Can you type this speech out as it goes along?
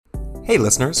Hey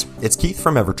listeners, it's Keith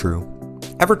from Evertrue.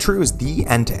 Evertrue is the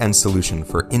end-to-end solution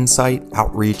for insight,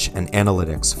 outreach, and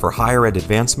analytics for higher ed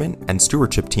advancement and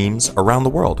stewardship teams around the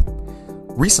world.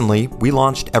 Recently, we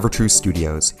launched Evertrue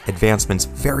Studios, advancement's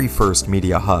very first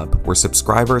media hub, where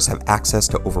subscribers have access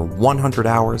to over 100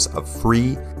 hours of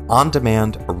free,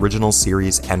 on-demand original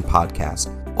series and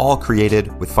podcasts, all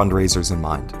created with fundraisers in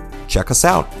mind. Check us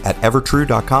out at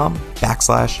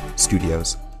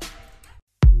evertrue.com/studios.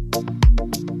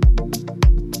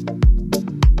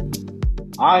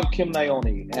 I'm Kim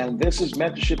Naioni, and this is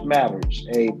Mentorship Matters,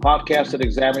 a podcast that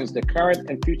examines the current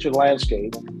and future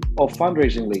landscape of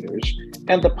fundraising leaders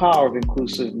and the power of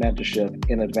inclusive mentorship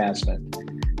in advancement.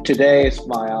 Today, it's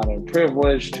my honor and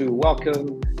privilege to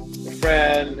welcome a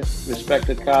friend,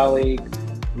 respected colleague,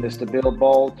 Mr. Bill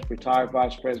Boldt, retired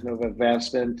Vice President of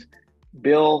Advancement.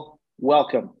 Bill,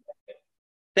 welcome.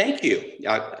 Thank you.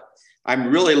 I'm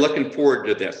really looking forward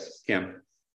to this, Kim.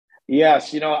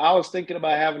 Yes, I was thinking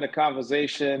about having a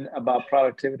conversation about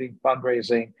productivity and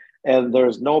fundraising, and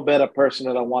there's no better person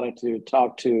that I wanted to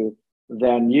talk to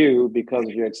than you because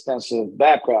of your extensive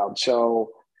background.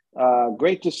 So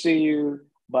great to see you.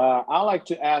 But I'd like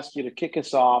to ask you to kick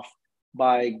us off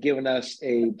by giving us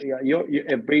a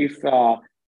brief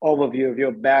overview of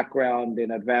your background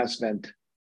in advancement.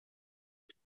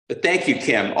 Thank you,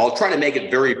 Kim. I'll try to make it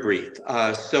very brief.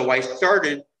 So I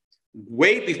started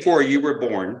way before you were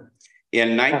born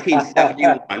in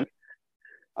 1971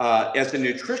 as a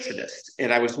nutritionist.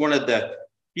 And I was one of the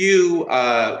few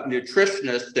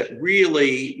nutritionists that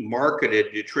really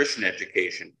marketed nutrition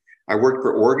education. I worked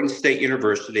for Oregon State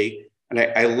University, and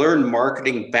I learned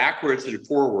marketing backwards and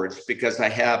forwards because I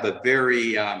have a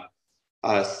very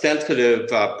sensitive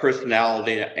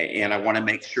personality, and I want to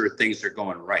make sure things are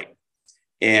going right.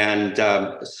 And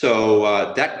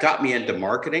so that got me into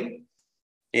marketing.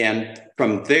 And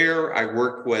from there, I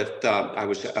worked with, I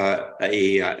was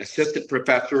a assistant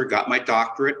professor, got my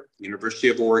doctorate, University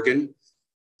of Oregon.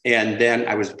 And then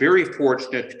I was very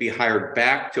fortunate to be hired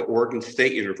back to Oregon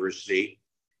State University.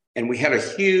 And we had a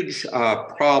huge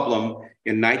problem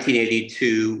in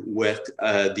 1982 with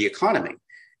the economy.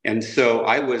 And so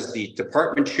I was the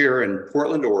department chair in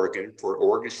Portland, Oregon for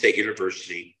Oregon State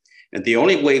University. And the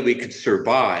only way we could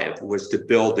survive was to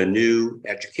build a new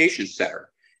education center.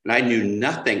 And I knew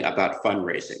nothing about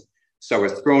fundraising. So I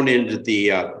was thrown into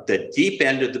the deep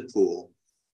end of the pool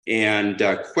and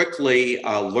quickly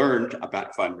learned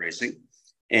about fundraising.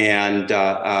 And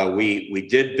we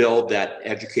did build that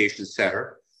education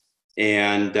center.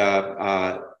 And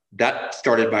that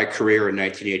started my career in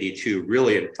 1982,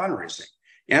 really in fundraising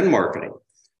and marketing.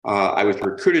 I was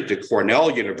recruited to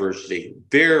Cornell University,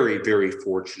 very, very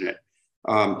fortunate.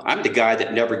 I'm the guy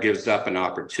that never gives up an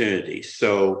opportunity.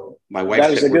 So my wife said,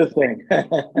 that is a good thing.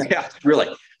 Yeah, really.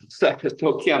 So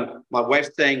Kim, my wife's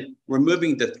saying, we're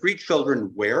moving the 3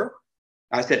 children where?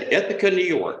 I said, Ithaca, New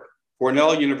York,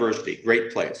 Cornell University,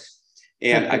 great place.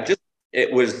 And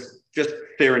it was just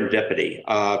serendipity.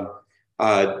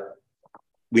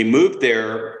 We moved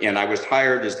there and I was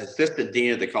hired as assistant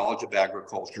dean of the College of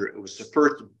Agriculture. It was the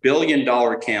first $1 billion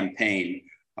campaign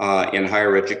in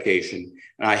higher education.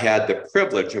 And I had the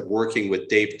privilege of working with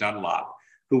Dave Dunlop,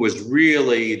 who was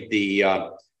really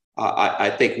I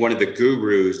think one of the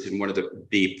gurus and one of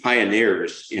the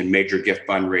pioneers in major gift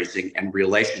fundraising and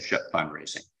relationship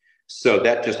fundraising. So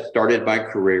that just started my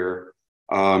career.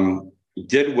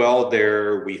 Did well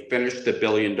there. We finished the $1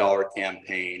 billion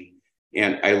campaign.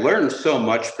 And I learned so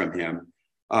much from him.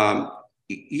 Kim,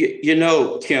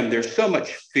 there's so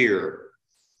much fear,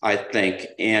 I think,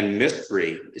 and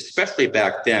mystery, especially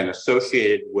back then,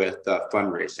 associated with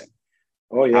fundraising.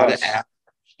 Oh, yes. How to ask,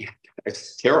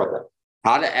 it's terrible.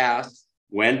 How to ask,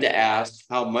 when to ask,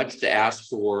 how much to ask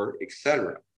for,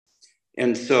 etc.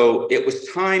 And so it was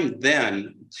time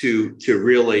then to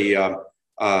really,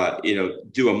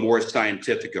 do a more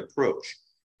scientific approach.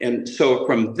 And so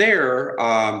from there,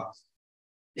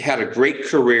 had a great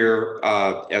career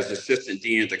as assistant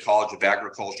dean at the College of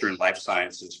Agriculture and Life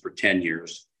Sciences for 10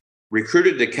 years.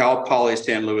 Recruited to Cal Poly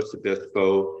San Luis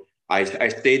Obispo. I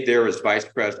stayed there as vice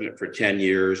president for 10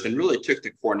 years and really took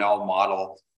the Cornell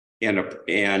model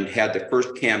and had the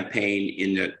first campaign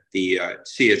in the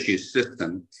CSU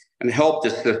system and helped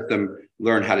the system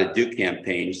learn how to do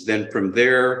campaigns. Then from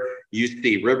there,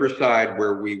 UC Riverside,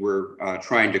 where we were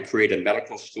trying to create a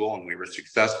medical school and we were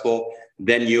successful.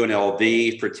 Then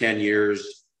UNLV for 10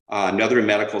 years, another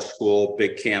medical school,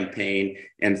 big campaign.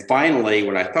 And finally,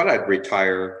 when I thought I'd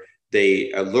retire,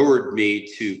 they lured me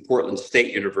to Portland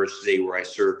State University, where I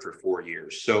served for 4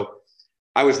 years. So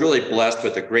I was really blessed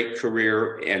with a great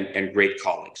career and great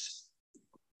colleagues.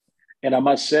 And I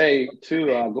must say, too,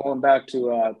 going back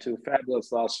to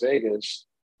fabulous Las Vegas,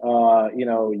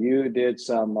 you did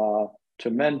some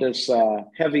tremendous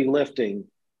heavy lifting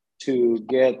to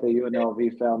get the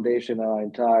UNLV Foundation and our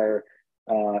entire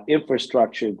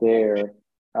infrastructure there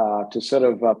to sort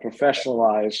of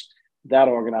professionalize that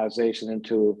organization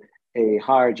into a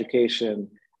higher education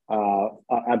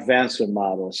advancement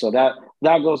model. So that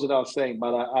goes without saying,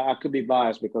 but I could be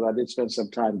biased because I did spend some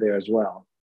time there as well.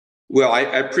 Well, I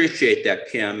appreciate that,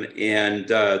 Kim, and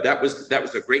that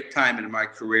was a great time in my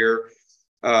career.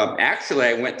 Actually,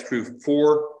 I went through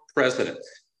four presidents,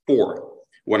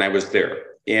 when I was there,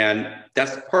 and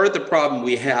that's part of the problem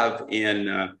we have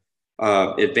in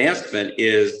advancement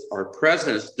is our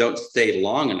presidents don't stay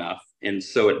long enough, and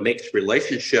so it makes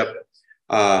relationship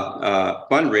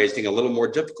fundraising a little more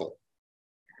difficult.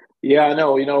 Yeah, I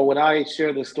know. When I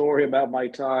share the story about my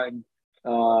time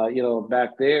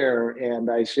back there. And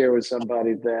I share with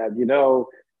somebody that,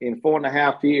 in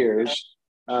 4.5 years,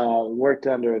 worked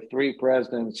under 3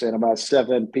 presidents and about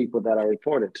 7 people that I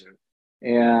reported to.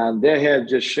 And their head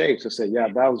just shakes and say, yeah,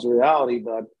 that was the reality,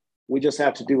 but we just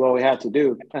have to do what we have to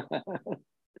do.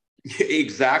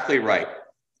 Exactly right.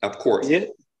 Of course.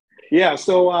 Yeah.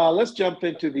 So let's jump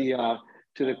into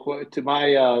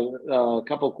my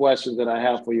couple of questions that I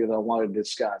have for you that I want to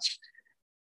discuss.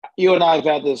 You and I have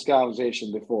had this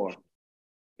conversation before.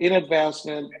 In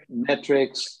advancement,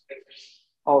 metrics,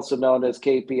 also known as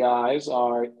KPIs,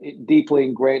 are deeply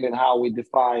ingrained in how we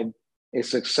define a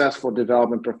successful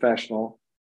development professional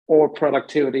or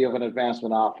productivity of an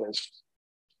advancement office.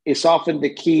 It's often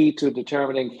the key to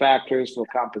determining factors for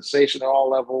compensation at all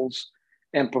levels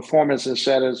and performance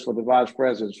incentives for the vice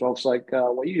presidents, folks like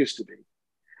what you used to be.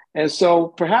 And so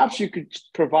perhaps you could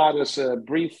provide us a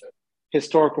brief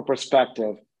historical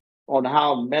perspective on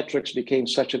how metrics became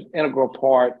such an integral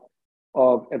part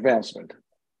of advancement.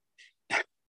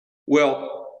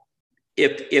 Well,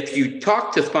 if you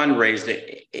talk to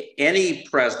fundraising, any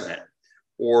president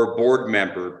or board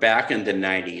member back in the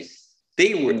 90s,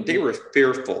 they were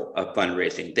fearful of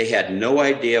fundraising. They had no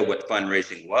idea what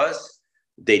fundraising was.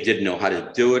 They didn't know how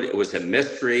to do it. It was a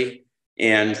mystery.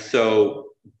 And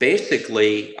so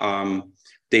basically,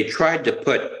 they tried to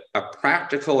put a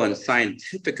practical and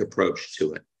scientific approach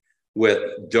to it,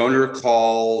 with donor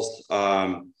calls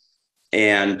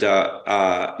and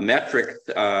metrics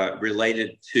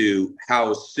related to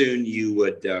how soon you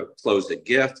would close a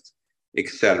gift, et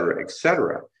cetera, et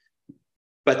cetera.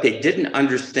 But they didn't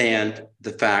understand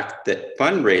the fact that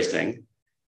fundraising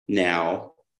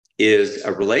now is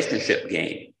a relationship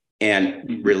game,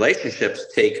 and relationships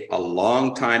take a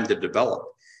long time to develop.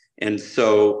 And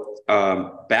so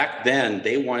back then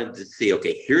they wanted to see,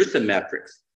 okay, here's the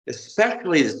metrics,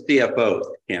 especially the CFOs,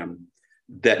 Kim,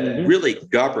 that really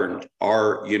governed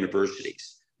our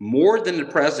universities more than the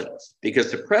presidents,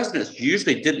 because the presidents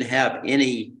usually didn't have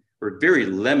any or very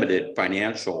limited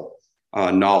financial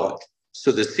knowledge.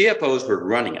 So the CFOs were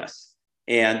running us,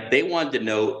 and they wanted to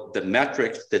know the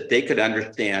metrics that they could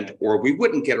understand, or we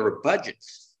wouldn't get our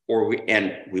budgets,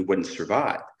 and we wouldn't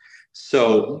survive.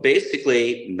 So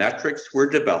basically, metrics were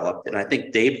developed, and I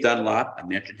think Dave Dunlop, I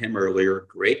mentioned him earlier,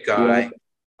 great guy,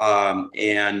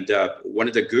 and one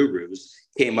of the gurus,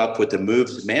 came up with the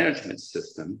moves management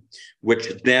system, which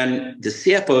then the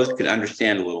CFOs could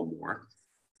understand a little more.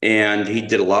 And he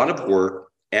did a lot of work,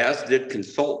 as did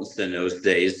consultants in those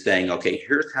days, saying, okay,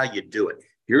 here's how you do it.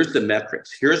 Here's the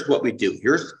metrics. Here's what we do.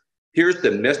 Here's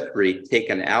the mystery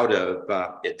taken out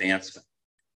of advancement.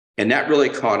 And that really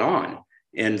caught on.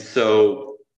 And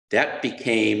so that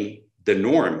became the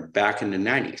norm back in the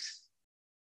 90s.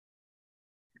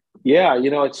 Yeah,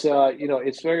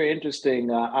 it's very interesting.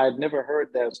 I'd never heard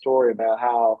that story about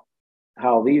how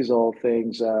all these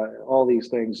things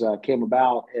came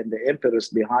about and the impetus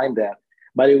behind that.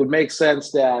 But it would make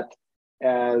sense that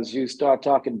as you start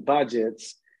talking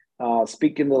budgets,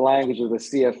 speaking the language of the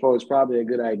CFO is probably a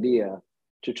good idea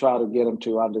to try to get them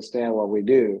to understand what we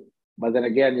do. But then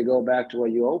again, you go back to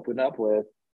what you open up with.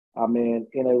 I mean,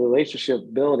 in a relationship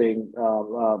building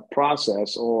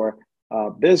process or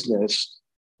business,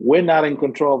 we're not in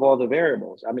control of all the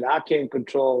variables. I mean, I can't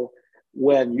control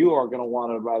when you are going to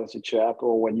want to write us a check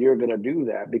or when you're going to do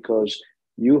that, because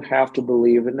you have to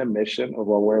believe in the mission of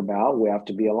what we're about. We have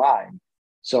to be aligned.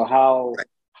 So how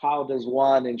does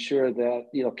one ensure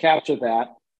that, capture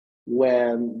that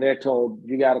when they're told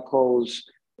you got to close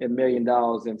 $1 million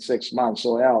in 6 months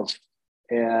or else?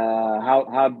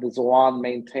 How does one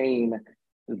maintain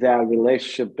that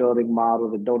relationship building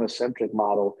model, the donor centric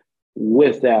model,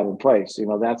 with that in place?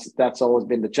 That's always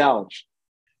been the challenge.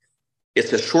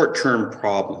 It's a short-term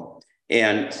problem,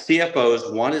 and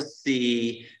CFOs want to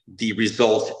see the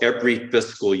results every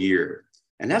fiscal year.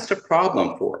 And that's a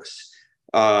problem for us.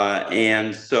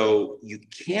 And so you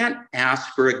can't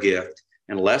ask for a gift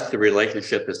unless the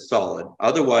relationship is solid.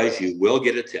 Otherwise, you will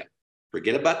get a tip.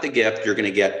 Forget about the gift. You're going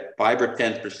to get 5 or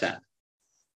 10%.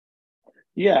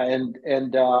 Yeah,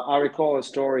 and I recall a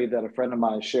story that a friend of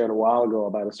mine shared a while ago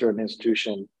about a certain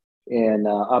institution in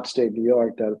upstate New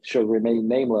York that should remain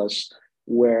nameless,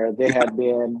 where they had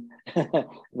been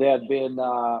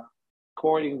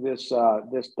courting this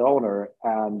donor,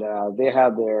 and they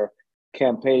had their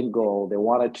campaign goal. They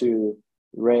wanted to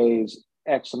raise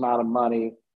X amount of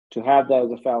money to have that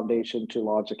as a foundation to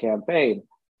launch a campaign,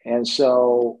 and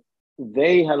so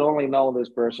they had only known this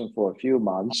person for a few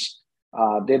months.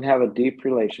 Didn't have a deep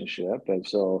relationship. And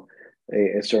so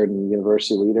a certain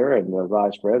university leader and the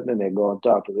vice president, they go and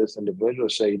talk to this individual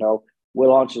and say, we're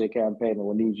launching a campaign and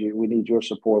we need your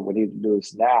support. We need to do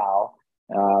this now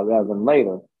rather than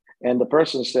later. And the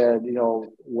person said, I'm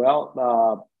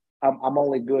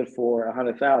only good for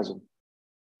 100,000,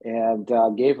 and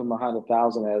gave him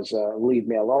 100,000 as leave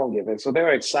me alone given. So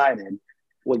they're excited.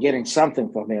 We're getting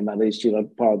something from him, at least,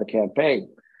 part of the campaign.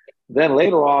 Then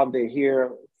later on, they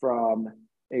hear from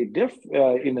in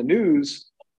the news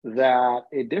that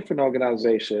a different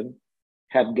organization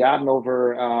had gotten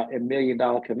over $1 million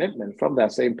commitment from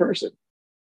that same person.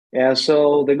 And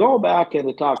so they go back and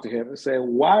they talk to him and say,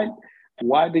 why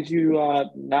did you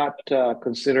not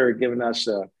consider giving us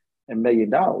 $1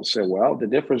 million? So, well, the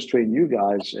difference between you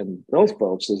guys and those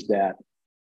folks is that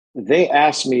they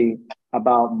asked me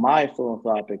about my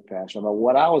philanthropic passion, about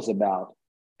what I was about.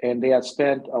 And they had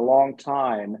spent a long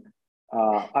time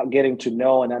getting to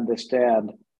know and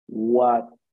understand what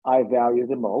I value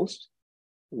the most,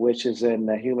 which is in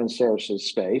the human services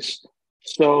space.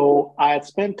 So I had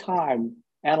spent time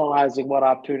analyzing what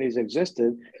opportunities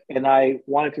existed, and I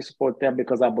wanted to support them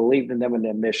because I believed in them and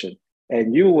their mission.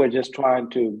 And you were just trying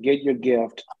to get your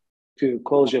gift to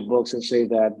close your books and say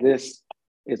that this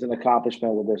is an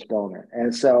accomplishment with this donor.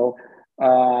 And so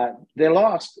they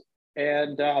lost.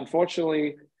 And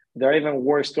unfortunately, there are even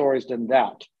worse stories than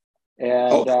that.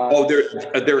 And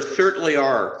there certainly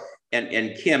are.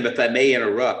 And Kim, if I may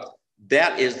interrupt,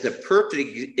 that is the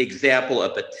perfect example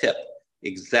of a tip.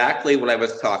 Exactly what I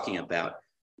was talking about.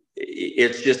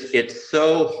 It's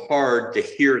so hard to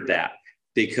hear that,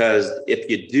 because if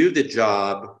you do the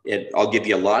job, and I'll give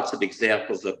you lots of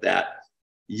examples of that,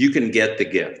 you can get the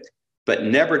gift, but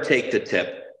never take the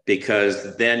tip,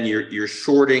 because then you're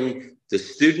shorting the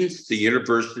students, the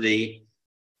university,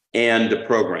 and the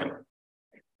program.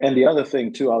 And the other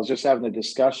thing too, I was just having a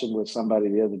discussion with somebody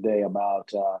the other day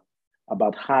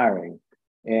about hiring,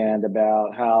 and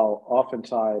about how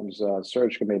oftentimes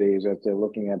search committees, as they're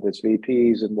looking at this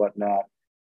VPs and whatnot,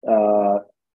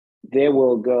 they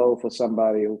will go for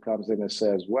somebody who comes in and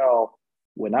says, well,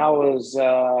 when I was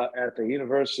at the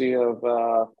University of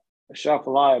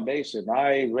Shafalaya Basin,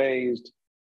 I raised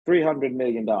 $300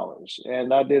 million,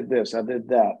 and I did this, I did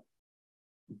that.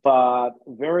 But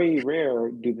very rare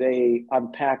do they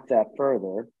unpack that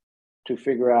further to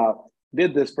figure out,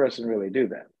 did this person really do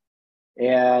that?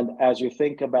 And as you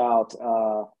think about,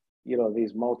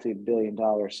 these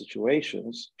multi-billion-dollar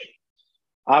situations,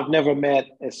 I've never met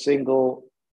a single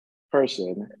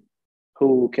person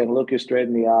who can look you straight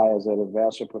in the eye as an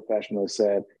investor professional and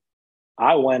said,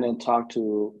 I went and talked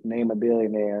to name a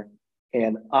billionaire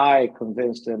and I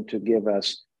convinced them to give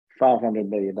us $500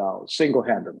 million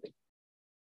single-handedly.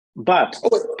 But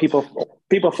people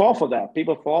fall for that.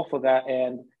 People fall for that.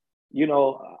 And,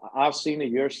 I've seen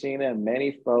it, you're seeing it, and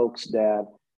many folks that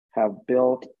have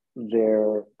built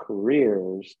their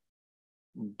careers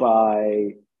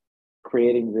by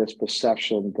creating this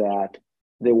perception that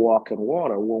they walk in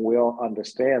water, when we all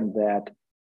understand that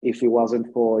if it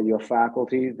wasn't for your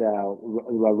faculty that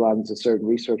runs a certain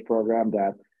research program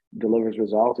that delivers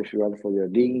results, if it wasn't for your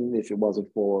dean, if it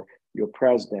wasn't for your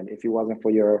president, if it wasn't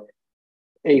for your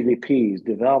AVPs,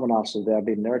 development officers that have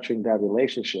been nurturing that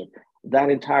relationship,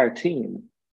 that entire team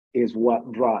is what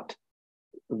brought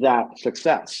that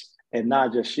success, and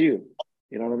not just you.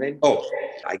 You know what I mean? Oh,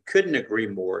 I couldn't agree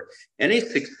more. Any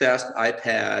success I've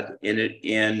had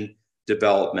in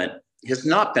development has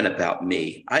not been about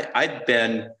me. I've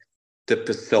been the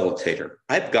facilitator.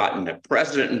 I've gotten the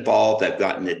president involved. I've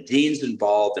gotten the deans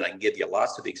involved, and I can give you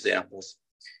lots of examples.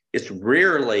 It's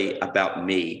rarely about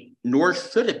me, nor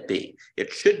should it be.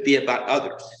 It should be about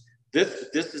others. This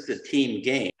is a team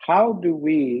game. How do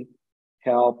we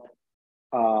help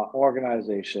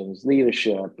organizations,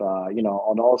 leadership,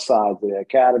 on all sides, the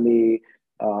academy,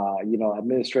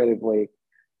 administratively,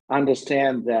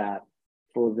 understand that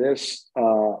for this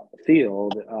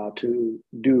field to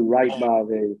do right by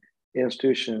the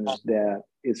institutions that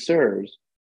it serves,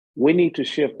 we need to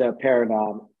shift that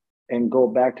paradigm and go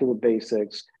back to the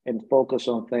basics and focus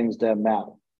on things that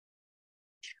matter.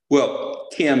 Well,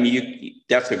 Kim,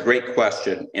 that's a great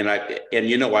question. And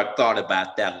I've thought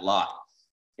about that a lot.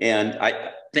 And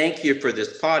I thank you for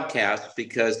this podcast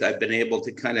because I've been able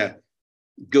to kind of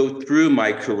go through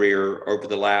my career over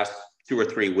the last 2 or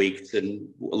 3 weeks and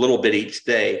a little bit each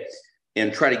day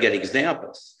and try to get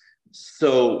examples.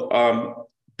 So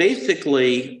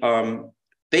basically,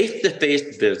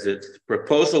 face-to-face visits,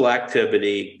 proposal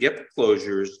activity, gift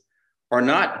closures are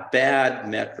not bad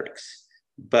metrics,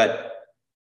 but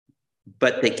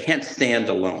they can't stand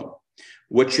alone.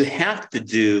 What you have to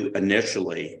do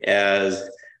initially as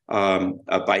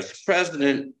a vice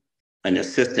president, an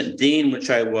assistant dean, which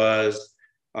I was,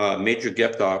 major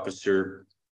gift officer,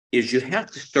 is you have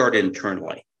to start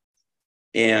internally.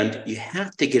 And you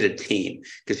have to get a team,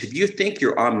 because if you think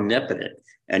you're omnipotent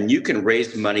and you can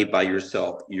raise money by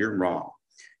yourself, you're wrong.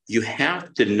 You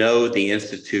have to know the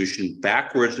institution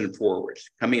backwards and forwards.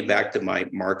 Coming back to my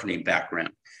marketing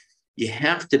background, you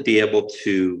have to be able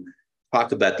to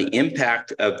talk about the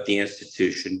impact of the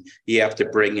institution. You have to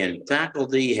bring in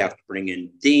faculty, you have to bring in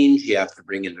deans, you have to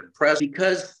bring in the press,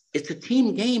 because it's a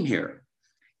team game here.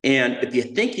 And if you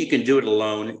think you can do it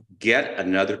alone, get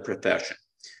another profession.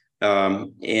 I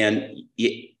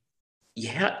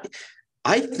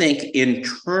think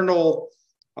internal,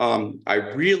 I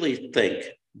really think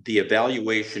the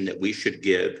evaluation that we should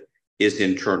give is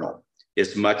internal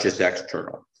as much as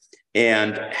external.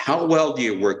 And how well do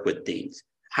you work with deans?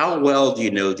 How well do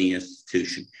you know the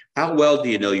institution? How well do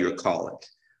you know your college?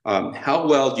 How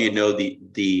well do you know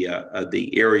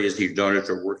the areas your donors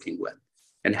are working with?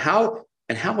 And how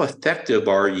effective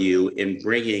are you in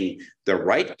bringing the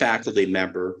right faculty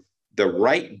member, the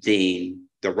right dean,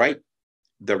 the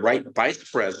right vice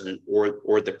president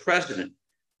or the president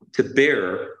to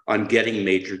bear on getting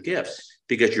major gifts?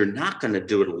 Because you're not going to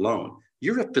do it alone.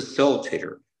 You're a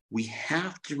facilitator. We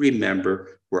have to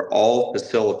remember we're all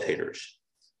facilitators.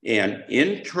 And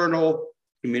internal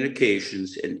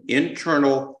communications and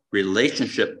internal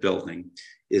relationship building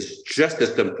is just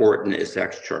as important as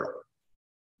external.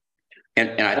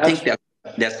 And I think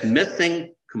that's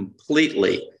missing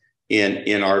completely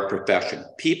in our profession.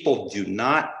 People do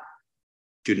not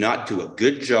do a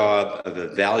good job of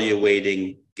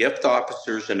evaluating gift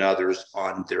officers and others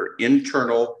on their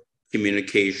internal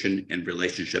communication and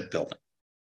relationship building.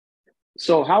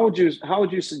 So how would you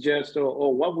suggest,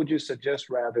 or what would you suggest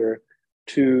rather,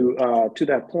 to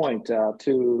that point,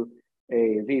 to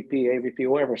a VP, AVP,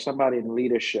 whoever, somebody in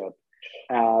leadership,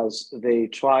 as they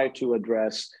try to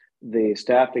address the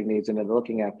staffing needs and they're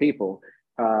looking at people?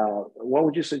 What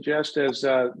would you suggest as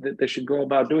that they should go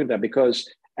about doing that? Because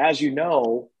as you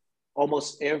know,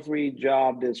 almost every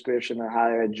job description or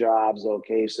hiring jobs,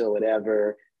 okay, so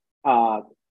whatever,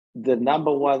 the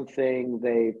number one thing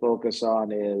they focus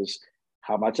on is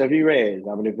how much have you raised?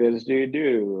 How many visits do you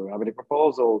do? How many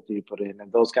proposals do you put in?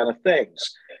 And those kind of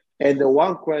things. And the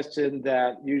one question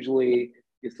that usually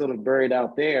is sort of buried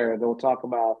out there, they'll talk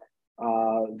about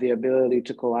the ability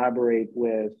to collaborate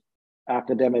with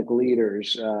academic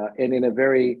leaders, and in a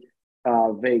very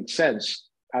vague sense,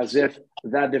 as if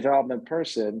that development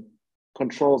person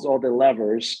controls all the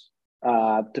levers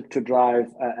to drive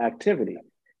activity.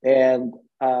 And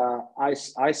I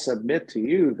submit to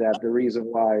you that the reason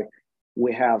why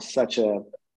we have such a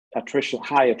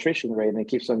high attrition rate and it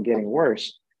keeps on getting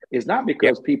worse is not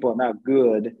because people are not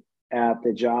good at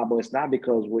the job, or it's not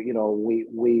because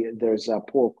there's a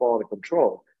poor quality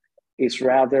control. It's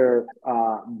rather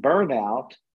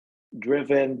burnout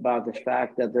driven by the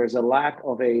fact that there's a lack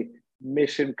of a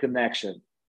mission connection.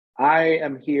 I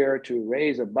am here to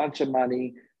raise a bunch of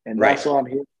money, and that's all I'm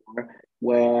here for.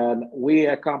 When we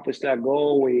accomplish that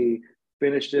goal, we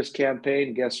finish this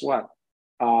campaign, guess what?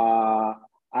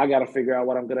 I got to figure out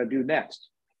what I'm going to do next.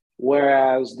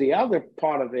 Whereas the other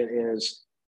part of it is,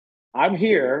 I'm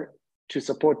here to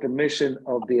support the mission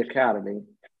of the academy.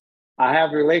 I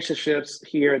have relationships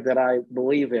here that I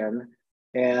believe in,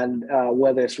 and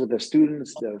whether it's with the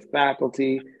students, the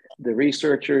faculty, the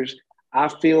researchers, I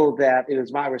feel that it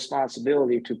is my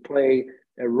responsibility to play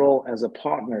a role as a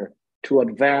partner to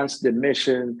advance the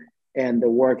mission and the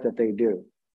work that they do.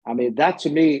 I mean, that to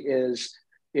me has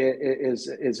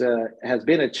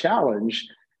been a challenge.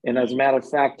 And as a matter of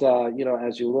fact,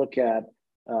 as you look at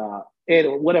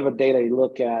whatever data you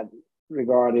look at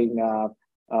regarding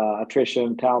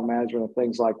attrition, talent management, and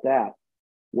things like that,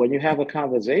 when you have a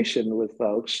conversation with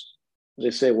folks,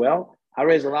 they say, well, I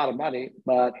raise a lot of money,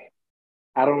 but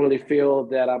I don't really feel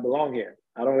that I belong here.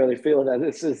 I don't really feel that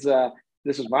this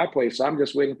is my place. So I'm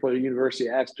just waiting for the University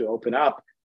X to open up,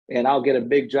 and I'll get a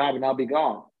big job and I'll be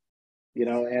gone.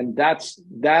 And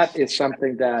that is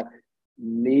something that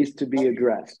needs to be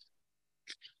addressed.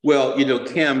 Well,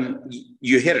 Kim,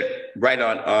 you hit it right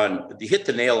on. You hit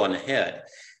the nail on the head.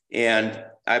 And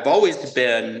I've always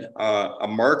been a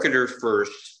marketer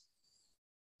first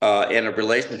and a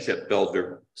relationship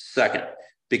builder second,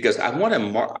 because I want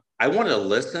to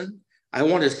listen. I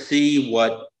want to see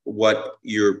what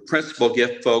your principal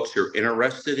gift folks are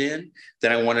interested in.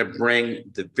 Then I want to bring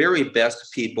the very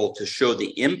best people to show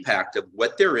the impact of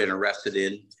what they're interested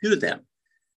in to them.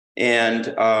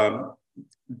 And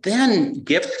then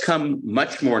gifts come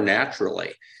much more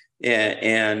naturally.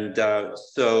 And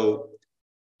so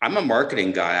I'm a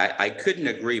marketing guy. I couldn't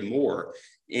agree more.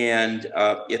 And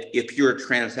if you're a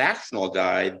transactional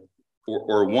guy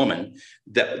or woman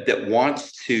that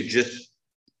wants to just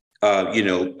get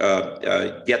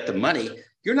the money,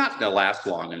 you're not going to last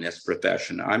long in this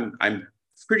profession. I'm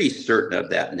pretty certain of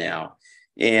that now.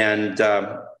 And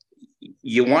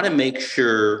you want to make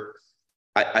sure.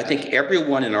 I think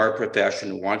everyone in our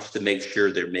profession wants to make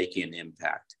sure they're making an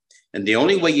impact. And the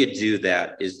only way you do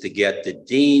that is to get the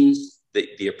deans,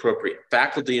 the appropriate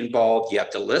faculty involved. You have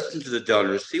to listen to the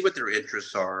donors, see what their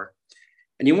interests are,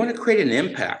 and you want to create an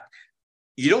impact.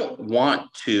 You don't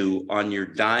want to, on your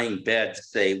dying bed,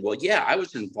 say, well, yeah, I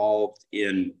was involved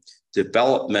in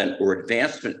development or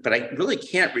advancement, but I really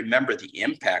can't remember the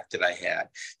impact that I had.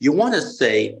 You want to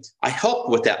say, I helped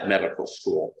with that medical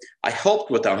school. I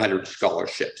helped with 100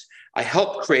 scholarships. I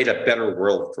helped create a better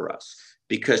world for us,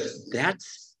 because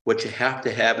that's what you have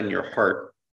to have in your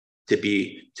heart to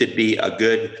be a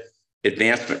good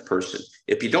advancement person.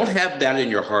 If you don't have that in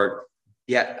your heart,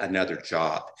 get another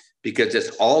job, because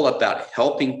it's all about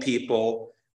helping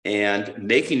people and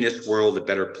making this world a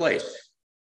better place.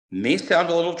 May sound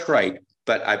a little trite,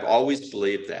 but I've always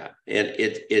believed that. And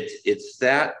it's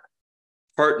that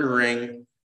partnering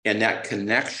and that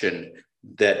connection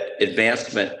that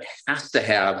advancement has to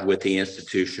have with the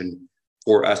institution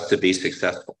for us to be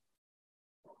successful.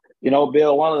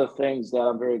 Bill, one of the things that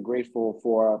I'm very grateful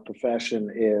for our profession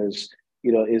is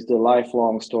the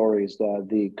lifelong stories,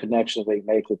 the connections they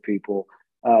make with people.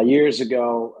 Years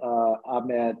ago, I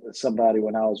met somebody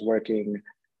when I was working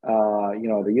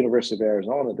the University of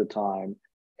Arizona at the time.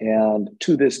 And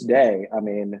to this day, I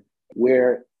mean,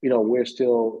 we're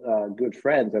still good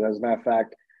friends. And as a matter of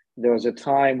fact, there was a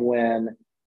time when,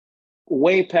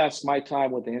 way past my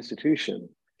time with the institution,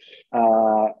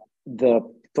 the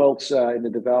folks in the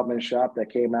development shop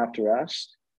that came after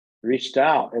us reached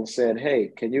out and said,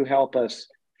 hey, can you help us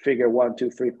figure 1,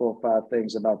 2, 3, 4, 5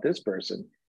 things about this person?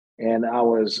 And I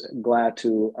was glad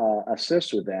to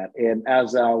assist with that. And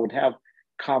as I would have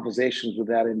conversations with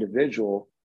that individual,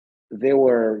 they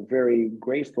were very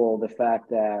grateful the fact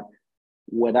that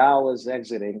when I was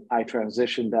exiting, I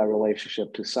transitioned that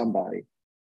relationship to somebody.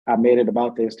 I made it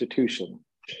about the institution.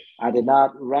 I did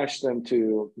not rush them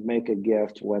to make a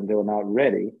gift when they were not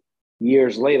ready.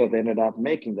 Years later, they ended up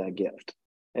making that gift.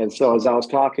 And so as I was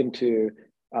talking to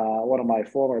one of my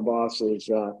former bosses,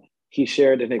 he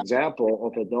shared an example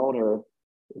of a donor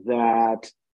that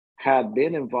had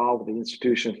been involved with the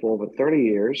institution for over 30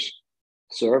 years,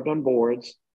 served on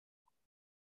boards,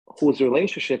 whose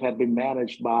relationship had been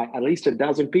managed by at least a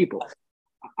dozen people.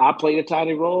 I played a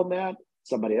tiny role in that.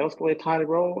 Somebody else played a tiny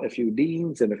role, a few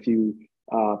deans and a few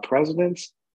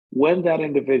presidents. When that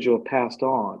individual passed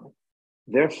on,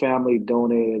 their family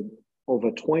donated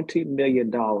over $20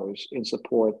 million in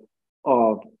support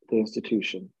of the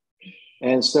institution.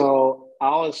 And so I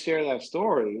always share that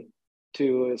story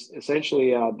to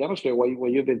essentially demonstrate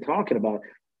what you've been talking about,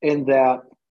 in that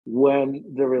when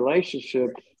the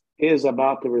relationship is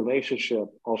about the relationship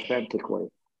authentically,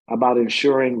 about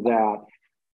ensuring that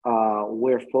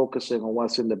we're focusing on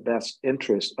what's in the best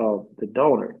interest of the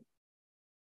donor,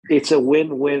 it's a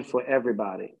win-win for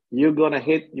everybody. You're going to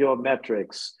hit your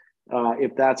metrics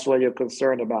if that's what you're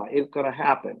concerned about. It's going to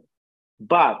happen.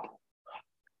 But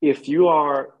if you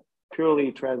are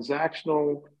purely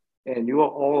transactional and you are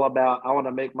all about, I want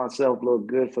to make myself look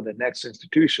good for the next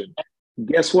institution,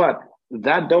 guess what?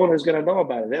 That donor is going to know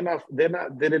about it.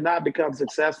 They did not become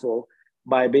successful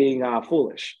by being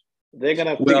foolish. They're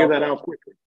going to figure that out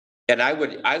quickly. And I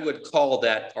would call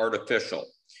that artificial.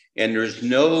 And there's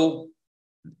no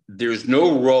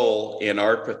role in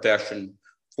our profession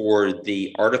for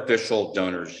the artificial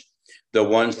donors, the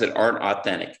ones that aren't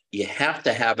authentic. You have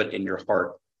to have it in your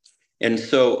heart. And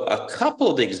so a couple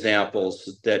of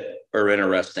examples that are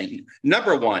interesting.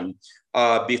 Number one,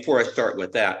 before I start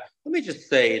with that, let me just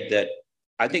say that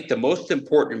I think the most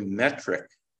important metric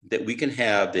that we can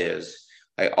have is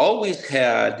I always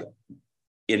had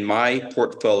in my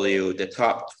portfolio the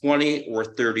top 20 or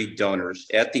 30 donors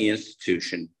at the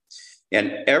institution.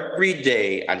 And every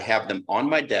day I'd have them on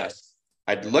my desk.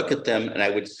 I'd look at them and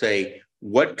I would say,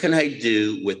 what can I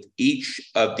do with each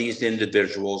of these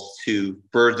individuals to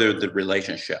further the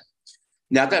relationship?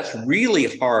 Now, that's really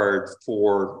hard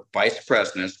for vice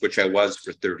presidents, which I was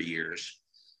for 30 years,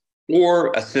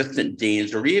 or assistant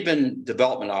deans, or even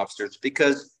development officers,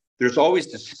 because there's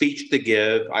always the speech to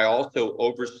give. I also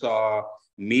oversaw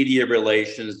media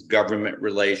relations, government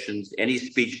relations, any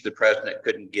speech the president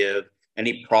couldn't give,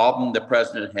 any problem the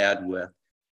president had with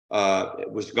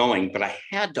was going. But I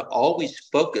had to always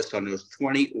focus on those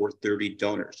 20 or 30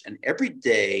 donors. And every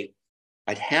day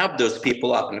I'd have those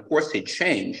people up. And of course, they'd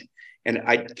change. And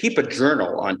I'd keep a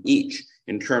journal on each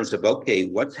in terms of, okay,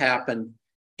 what's happened?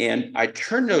 And I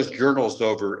turn those journals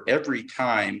over every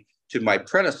time to my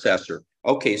predecessor.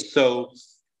 Okay, so,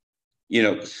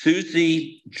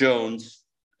 Susie Jones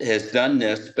has done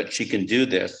this, but she can do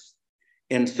this.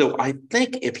 And so I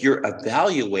think if you're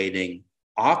evaluating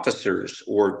officers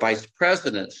or vice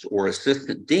presidents or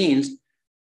assistant deans,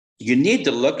 you need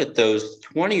to look at those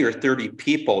 20 or 30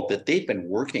 people that they've been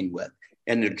working with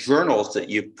and the journals that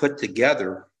you've put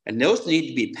together, and those need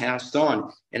to be passed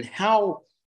on. And how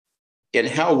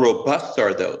robust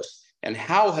are those? And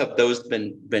how have those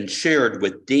been shared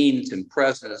with deans and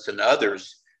presidents and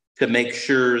others to make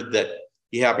sure that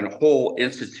you have a whole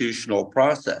institutional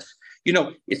process?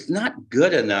 It's not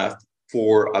good enough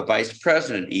for a vice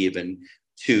president even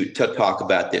to talk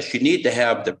about this. You need to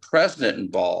have the president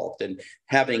involved and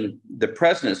having the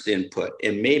president's input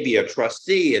and maybe a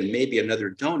trustee and maybe another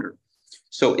donor.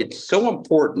 So it's so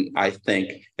important, I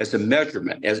think, as a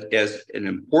measurement, as an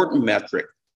important metric.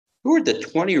 Who are the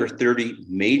 20 or 30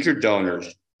 major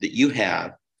donors that you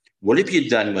have? What have you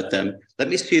done with them? Let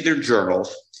me see their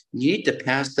journals. You need to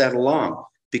pass that along,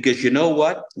 because you know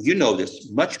what? You know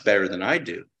this much better than I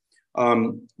do.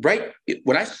 Right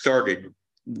when I started,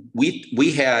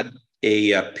 we had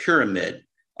a pyramid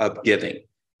of giving.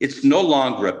 It's no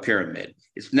longer a pyramid.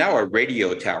 It's now a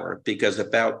radio tower, because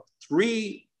about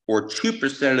 3 or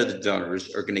 2% of the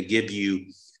donors are going to give you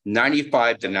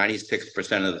 95 to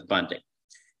 96% of the funding.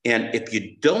 And if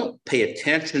you don't pay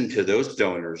attention to those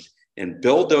donors and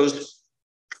build those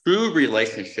true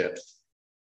relationships,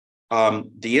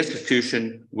 the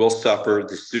institution will suffer,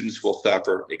 the students will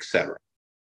suffer, et cetera.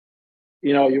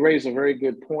 You raise a very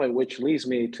good point, which leads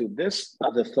me to this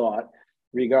other thought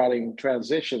regarding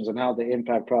transitions and how they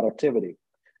impact productivity.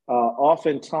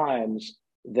 Oftentimes,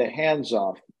 the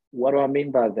hands-off, what do I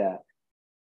mean by that?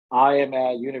 I am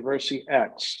at University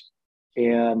X,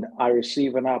 and I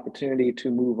receive an opportunity to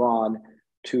move on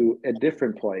to a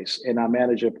different place, and I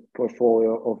manage a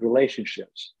portfolio of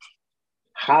relationships.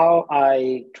 How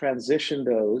I transition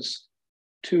those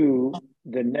to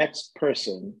the next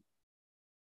person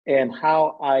and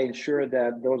how I ensure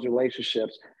that those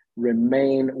relationships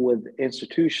remain with the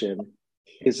institution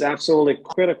is absolutely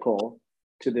critical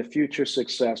to the future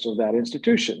success of that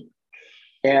institution.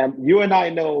 And you and I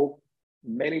know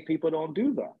many people don't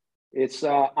do that. It's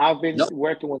I've been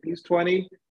working with these 20,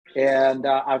 and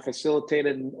I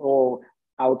facilitated,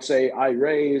 I would say I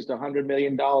raised $100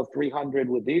 million, 300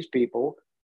 with these people,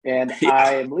 and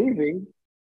I am leaving.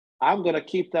 I'm going to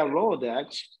keep that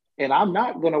Rolodex, and I'm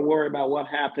not going to worry about what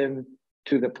happened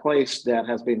to the place that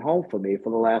has been home for me for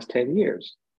the last 10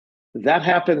 years. That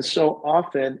happens so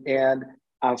often, and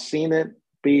I've seen it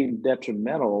be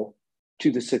detrimental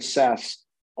to the success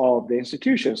of the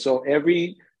institution. So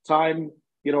every time,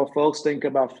 folks think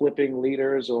about flipping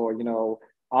leaders or,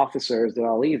 officers that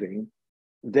are leaving,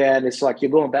 then it's like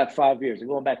you're going back 5 years, you're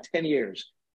going back 10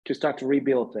 years to start to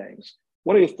rebuild things.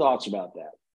 What are your thoughts about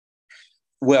that?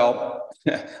 Well,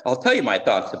 I'll tell you my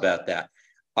thoughts about that.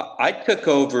 I took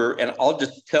over, and I'll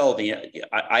just tell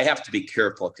I have to be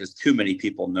careful because too many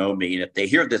people know me. And if they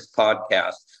hear this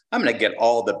podcast, I'm going to get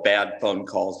all the bad phone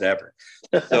calls ever.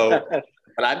 So,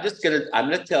 but I'm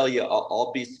going to tell you,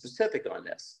 I'll be specific on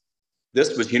this.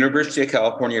 This was University of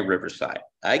California, Riverside.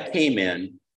 I came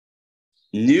in,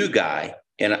 new guy,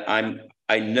 and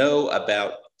I know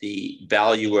about the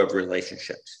value of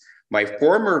relationships. My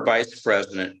former vice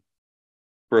president,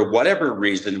 for whatever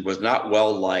reason, was not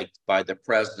well liked by the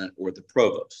president or the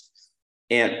provost.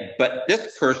 But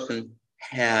this person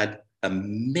had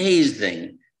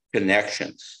amazing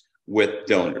connections with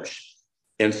donors.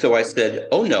 And so I said,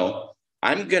 oh no,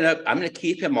 I'm gonna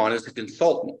keep him on as a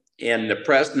consultant. And the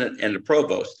president and the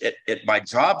provost at my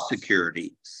job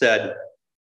security said,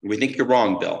 we think you're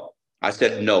wrong, Bill. I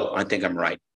said, no, I think I'm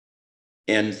right.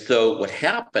 And so what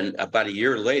happened about a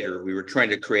year later, we were trying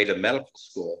to create a medical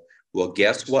school. Well,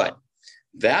 guess what?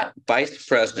 That vice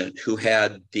president who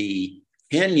had the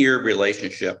 10-year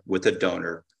relationship with a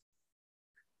donor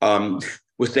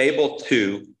was able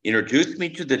to introduce me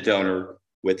to the donor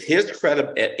with his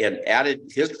and added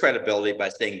his credibility by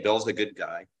saying Bill's a good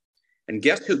guy. And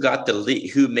guess who got the lead,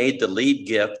 who made the lead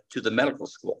gift to the medical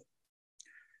school?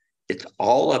 It's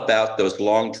all about those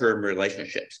long-term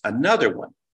relationships. Another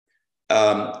one,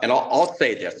 and I'll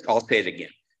say this, I'll say it again.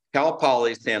 Cal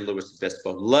Poly San Luis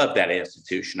Obispo, loved that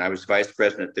institution. I was vice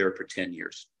president there for 10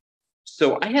 years.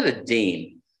 So I had a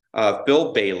dean,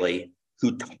 Bill Bailey,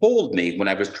 who told me when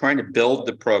I was trying to build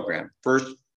the program,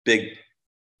 first big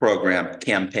program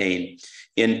campaign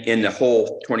in the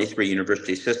whole 23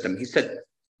 university system, he said,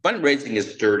 fundraising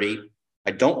is dirty.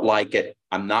 I don't like it.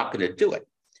 I'm not going to do it.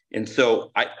 And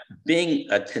so being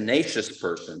a tenacious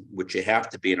person, which you have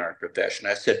to be in our profession,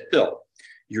 I said, Bill,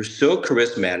 you're so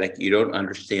charismatic, you don't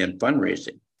understand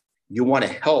fundraising. You want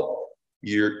to help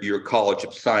your College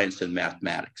of Science and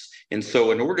Mathematics. And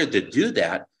so in order to do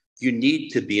that, you need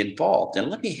to be involved. And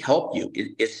let me help you.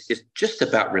 It's just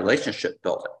about relationship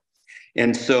building.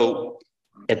 And so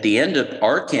at the end of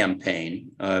our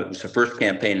campaign, it was the first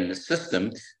campaign in the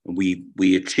system,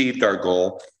 we achieved our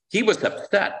goal. He was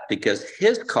upset because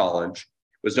his college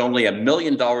was only $1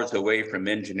 million away from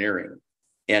engineering.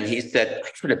 And he said, I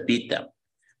should have beat them.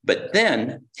 But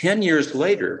then 10 years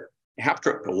later,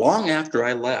 long after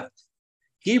I left,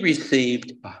 he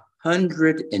received a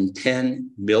 $110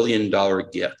 million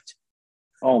gift.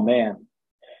 Oh, man.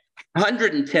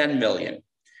 110 million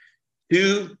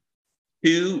to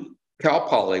Cal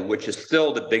Poly, which is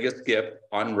still the biggest gift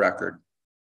on record,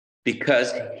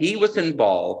 because he was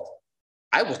involved.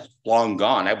 I was long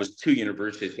gone. I was 2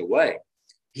 universities away.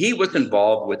 He was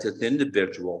involved with this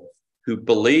individual who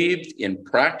believed in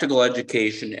practical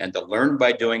education and the learn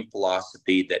by doing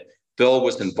philosophy that Bill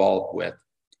was involved with,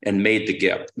 and made the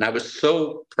gift. And I was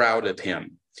so proud of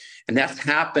him. And that's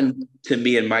happened to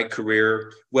me in my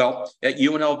career, well, at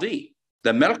UNLV,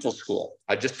 the medical school.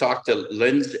 I just talked to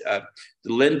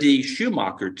Lindy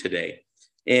Schumacher today,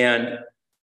 and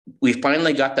we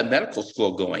finally got the medical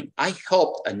school going. I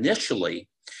helped initially,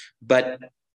 but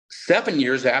 7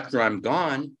 years after I'm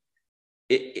gone,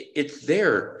 it's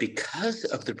there because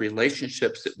of the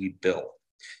relationships that we built.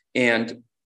 And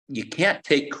you can't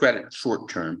take credit short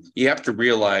term. You have to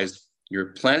realize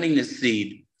you're planting the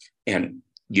seed and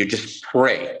you just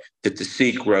pray that the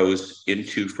seed grows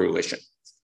into fruition.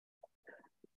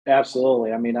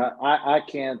 Absolutely. I mean, I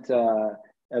can't,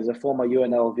 as a former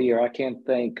UNLVer, I can't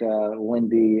thank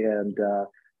Wendy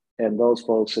and those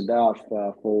folks enough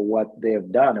for what they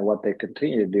have done and what they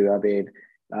continue to do. I mean,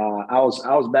 I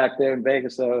was back there in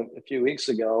Vegas a few weeks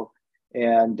ago,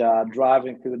 and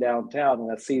driving through downtown, and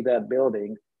I see that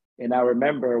building, and I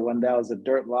remember when that was a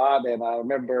dirt lot, and I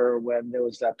remember when there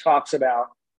was talks about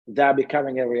that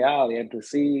becoming a reality, and to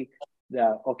see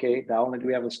that, okay, not only do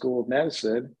we have a school of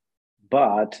medicine,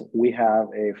 but we have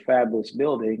a fabulous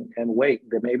building, and wait,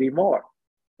 there may be more.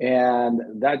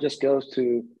 And that just goes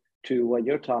to what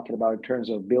you're talking about in terms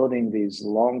of building these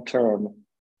long-term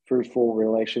fruitful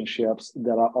relationships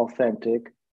that are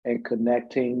authentic and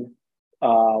connecting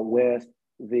with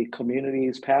the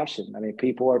community's passion. I mean,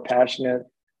 people are passionate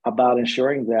about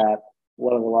ensuring that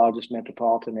one of the largest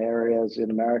metropolitan areas in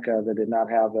America that did not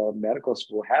have a medical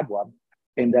school had one,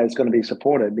 and that it's going to be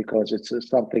supported because it's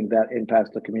something that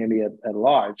impacts the community at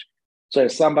large. So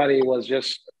if somebody was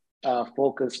just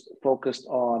focused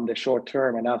on the short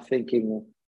term and not thinking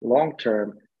long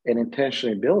term and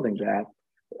intentionally building that,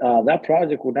 that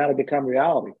project would not have become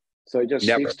reality. So it just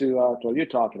speaks to what you're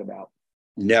talking about.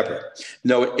 Never.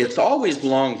 No, it's always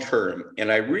long term.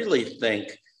 And I really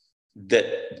think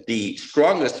that the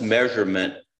strongest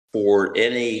measurement for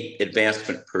any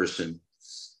advancement person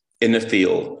in the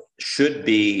field should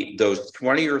be those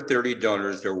 20 or 30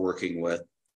 donors they're working with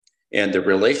and the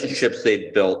relationships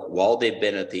they've built while they've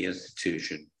been at the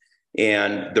institution.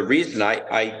 And the reason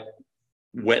I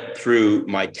went through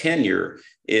my tenure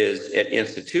is at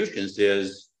institutions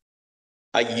is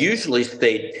I usually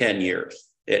stayed 10 years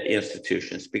at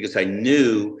institutions because I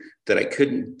knew that I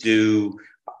couldn't do,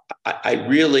 I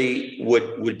really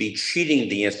would be cheating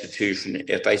the institution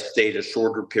if I stayed a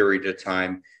shorter period of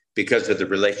time because of the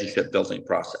relationship building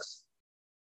process.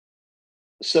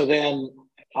 So then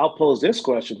I'll pose this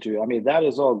question to you. I mean, that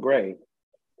is all great.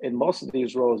 In most of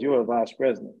these roles, you were a vice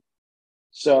president.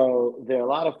 So there are a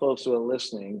lot of folks who are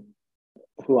listening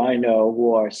who I know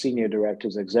who are senior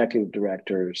directors, executive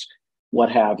directors,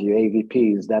 what have you,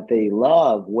 AVPs, that they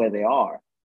love where they are.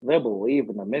 They believe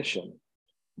in the mission.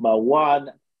 But one,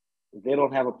 they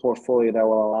don't have a portfolio that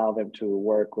will allow them to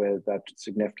work with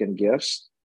significant gifts.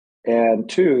 And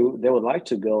two, they would like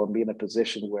to go and be in a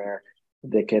position where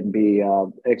they can be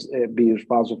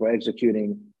responsible for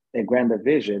executing a grander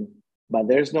vision, but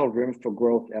there's no room for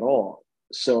growth at all.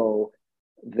 So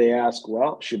they ask,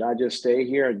 well, should I just stay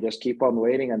here and just keep on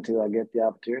waiting until I get the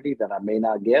opportunity that I may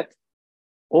not get?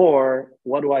 Or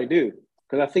what do I do?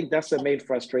 Because I think that's the main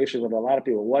frustration with a lot of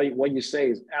people. What you say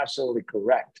is absolutely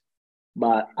correct.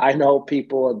 But I know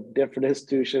people at different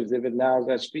institutions, even now as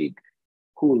I speak,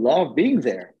 who love being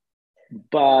there,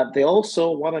 but they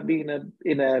also want to be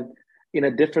in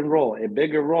a different role, a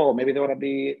bigger role. Maybe they want to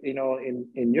be,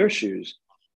 in your shoes,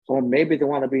 or maybe they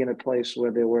want to be in a place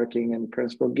where they're working in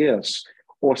principal gifts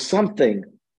or something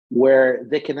where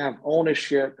they can have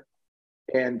ownership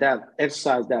and that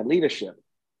exercise that leadership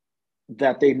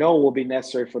that they know will be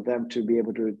necessary for them to be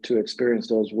able to experience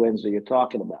those wins that you're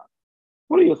talking about.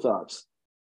 What are your thoughts?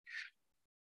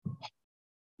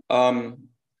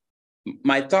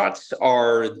 My thoughts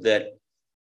are that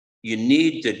you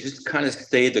need to just kind of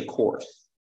stay the course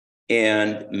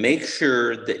and make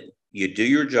sure that you do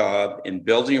your job in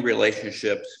building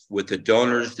relationships with the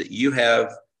donors that you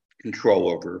have control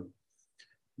over.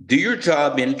 Do your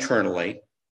job internally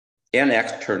and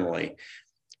externally.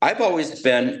 I've always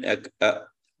been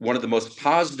one of the most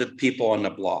positive people on the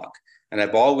block, and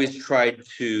I've always tried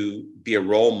to be a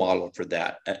role model for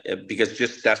that because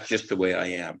that's just the way I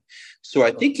am. So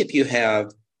I think if you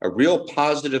have a real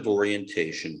positive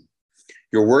orientation,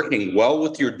 you're working well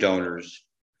with your donors,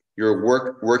 you're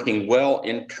working well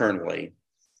internally.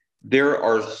 There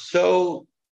are so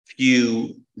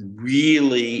few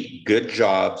really good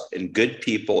jobs and good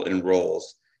people in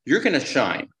roles. You're going to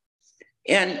shine.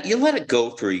 And you let it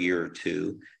go for a year or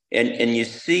two, and you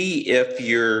see if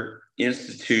your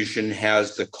institution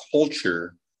has the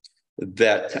culture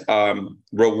that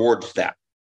rewards that.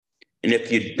 And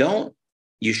if you don't,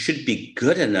 you should be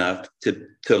good enough to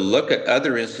look at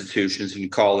other institutions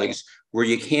and colleagues where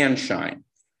you can shine.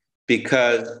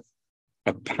 Because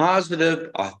a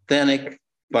positive, authentic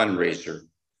fundraiser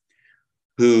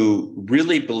who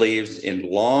really believes in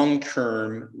building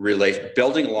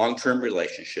long-term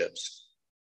relationships,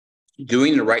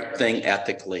 doing the right thing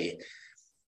ethically,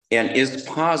 and is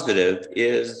positive,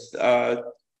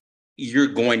 you're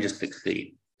going to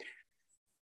succeed.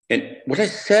 And what I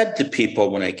said to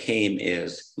people when I came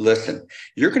is, listen,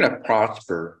 you're going to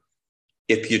prosper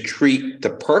if you treat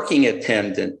the parking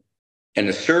attendant and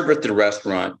the server at the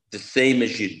restaurant the same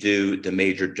as you do the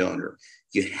major donor.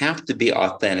 You have to be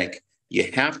authentic. You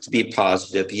have to be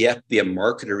positive. You have to be a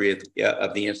marketer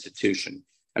of the institution.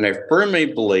 And I firmly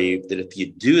believe that if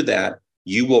you do that,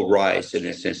 you will rise in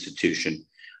this institution,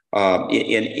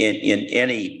 in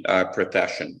any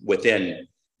profession within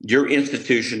your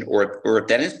institution, or if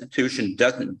that institution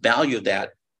doesn't value that,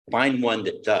 find one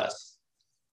that does,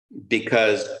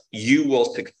 because you will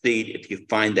succeed if you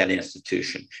find that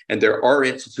institution. And there are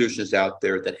institutions out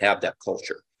there that have that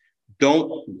culture.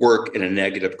 Don't work in a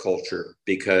negative culture,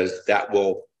 because that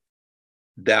will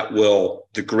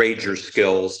degrade your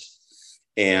skills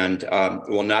and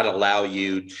will not allow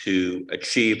you to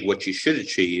achieve what you should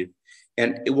achieve.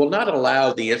 And it will not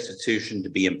allow the institution to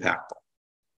be impactful.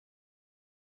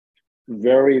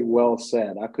 Very well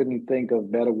said. I couldn't think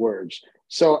of better words.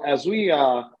 So as we,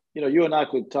 you and I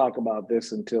could talk about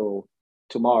this until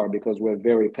tomorrow because we're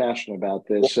very passionate about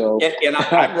this. So, and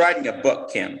I'm writing a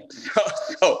book, Kim.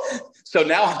 So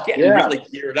now I'm getting really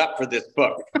geared up for this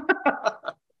book.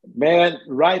 Man,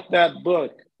 write that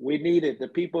book. We need it. The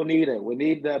people need it. We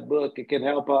need that book. It can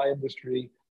help our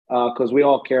industry because we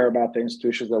all care about the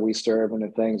institutions that we serve and the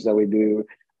things that we do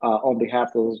on behalf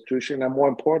of the institution. And more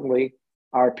importantly,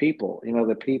 our people.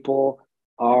 The people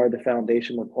are the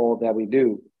foundation of all that we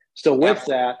do. So with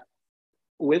that,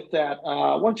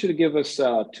 I want you to give us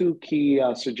two key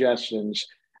suggestions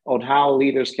on how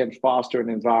leaders can foster an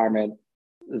environment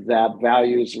that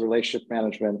values relationship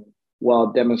management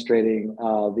while demonstrating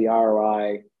the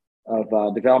ROI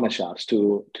of development shops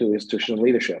to institutional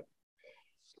leadership.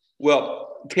 Well,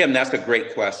 Kim, that's a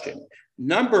great question.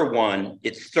 Number one,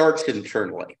 it starts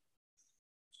internally.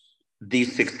 The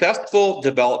successful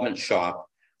development shop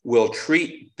will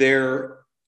treat their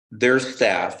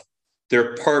staff,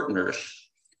 their partners,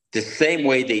 the same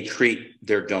way they treat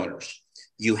their donors.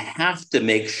 You have to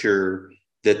make sure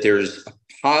that there's a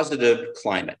positive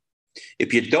climate.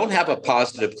 If you don't have a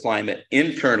positive climate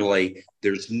internally,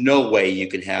 there's no way you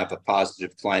can have a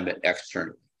positive climate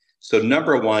externally. So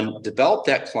number one, develop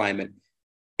that climate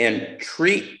and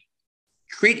treat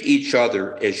each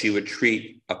other as you would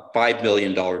treat a $5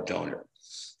 million donor,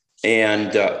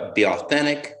 and be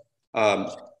authentic.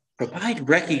 provide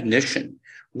recognition.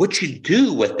 What you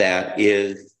do with that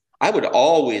is, I would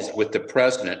always, with the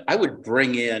president, I would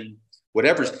bring in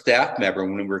whatever staff member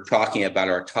when we're talking about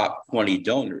our top 20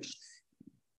 donors,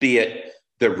 be it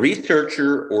the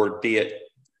researcher or be it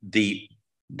the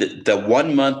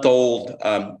 1 month old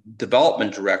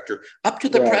development director, up to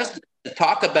the president to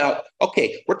talk about,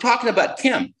 okay, we're talking about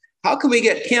Kim. How can we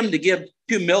get Kim to give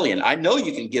 2 million? I know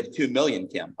you can give 2 million,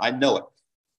 Kim. I know it.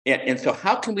 And so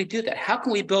how can we do that? How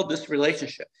can we build this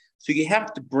relationship? So you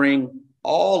have to bring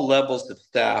all levels of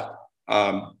staff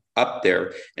up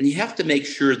there, and you have to make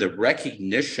sure the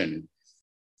recognition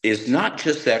is not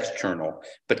just external,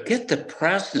 but get the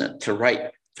president to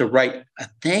write a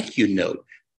thank you note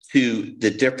to the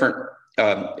different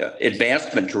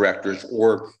advancement directors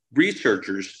or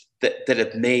researchers that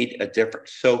have made a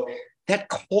difference. So that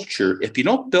culture, if you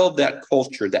don't build that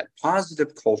culture, that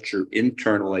positive culture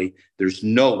internally, there's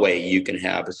no way you can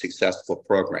have a successful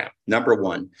program. Number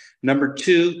one. Number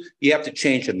two, you have to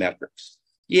change the metrics.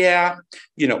 Yeah,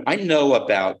 I know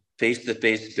about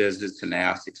face-to-face visits and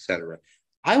asks, et cetera.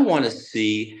 I want to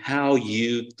see how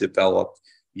you've developed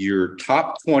your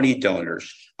top 20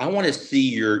 donors. I want to see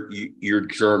your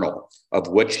journal of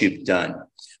what you've done.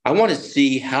 I want to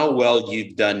see how well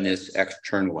you've done this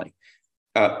externally.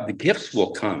 The gifts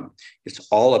will come. It's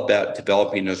all about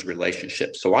developing those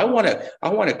relationships. So I want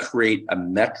to create a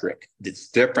metric that's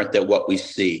different than what we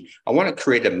see. I want to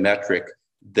create a metric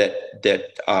that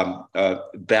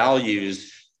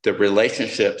values the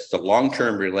relationships, the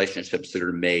long-term relationships that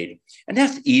are made. And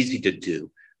that's easy to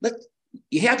do.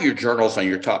 You have your journals on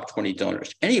your top 20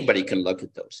 donors. Anybody can look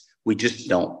at those. We just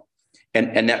don't.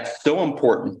 And that's so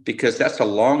important because that's a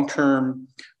long-term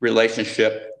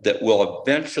relationship that will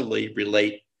eventually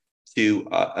relate to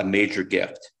a major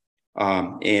gift.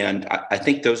 And I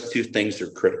think those two things are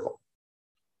critical.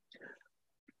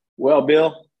 Well,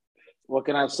 Bill, what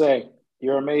can I say?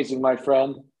 You're amazing, my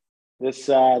friend. This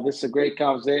is a great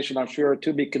conversation. I'm sure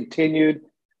to be continued.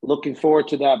 Looking forward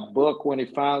to that book when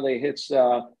it finally hits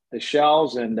the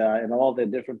shelves and all the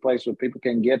different places where people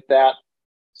can get that.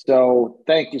 So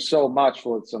thank you so much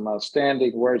for some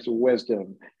outstanding words of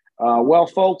wisdom. Well,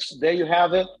 folks, there you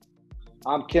have it.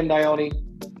 I'm Kim Naioni.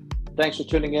 Thanks for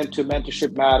tuning in to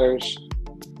Mentorship Matters.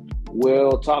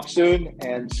 We'll talk soon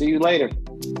and see you later.